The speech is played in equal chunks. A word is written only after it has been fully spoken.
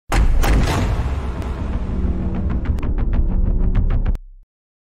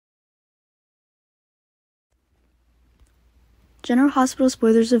General Hospital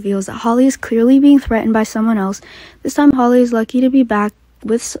spoilers reveals that Holly is clearly being threatened by someone else. This time Holly is lucky to be back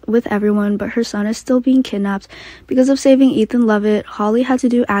with everyone, but her son is still being kidnapped. Because of saving Ethan Lovett, Holly had to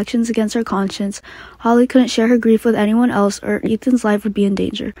do actions against her conscience. Holly couldn't share her grief with anyone else or Ethan's life would be in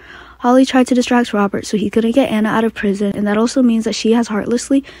danger. Holly tried to distract Robert so he couldn't get Anna out of prison, and that also means that she has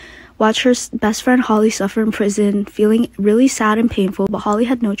heartlessly watched her best friend Holly suffer in prison, feeling really sad and painful, but Holly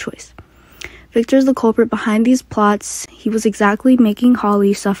had no choice. Victor is the culprit behind these plots. He was exactly making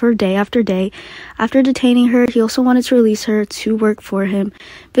Holly suffer day after day. After detaining her, he also wanted to release her to work for him.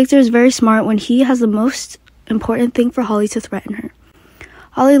 Victor is very smart when he has the most important thing for Holly to threaten her.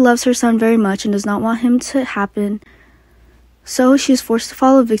 Holly loves her son very much and does not want him to happen, so she is forced to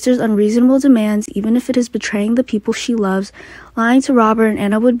follow Victor's unreasonable demands, even if it is betraying the people she loves. Lying to Robert and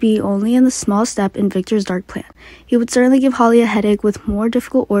Anna would be only in the small step in Victor's dark plan. He would certainly give Holly a headache with more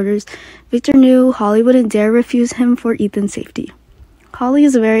difficult orders. Victor knew Holly wouldn't dare refuse him for Ethan's safety. Holly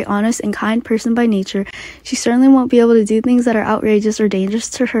is a very honest and kind person by nature. She certainly won't be able to do things that are outrageous or dangerous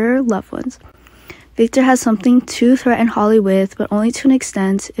to her loved ones. Victor has something to threaten Holly with, but only to an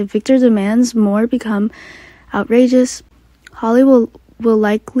extent. If Victor demands more become outrageous, Holly will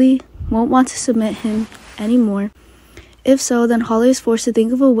likely won't want to submit him anymore. If so, then Holly is forced to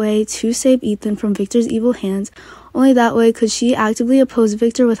think of a way to save Ethan from Victor's evil hands. Only that way could she actively oppose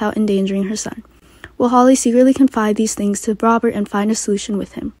Victor without endangering her son. Will Holly secretly confide these things to Robert and find a solution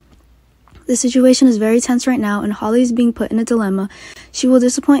with him? The situation is very tense right now, and Holly is being put in a dilemma. She will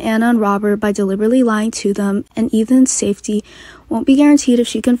disappoint Anna and Robert by deliberately lying to them, and Ethan's safety won't be guaranteed if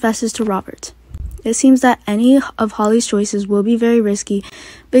she confesses to Robert. It seems that any of Holly's choices will be very risky.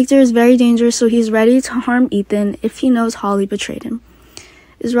 Victor is very dangerous, so he's ready to harm Ethan if he knows Holly betrayed him.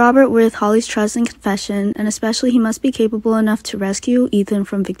 Is Robert worth Holly's trust and confession, and especially he must be capable enough to rescue Ethan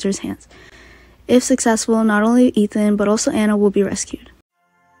from Victor's hands. If successful, not only Ethan, but also Anna will be rescued.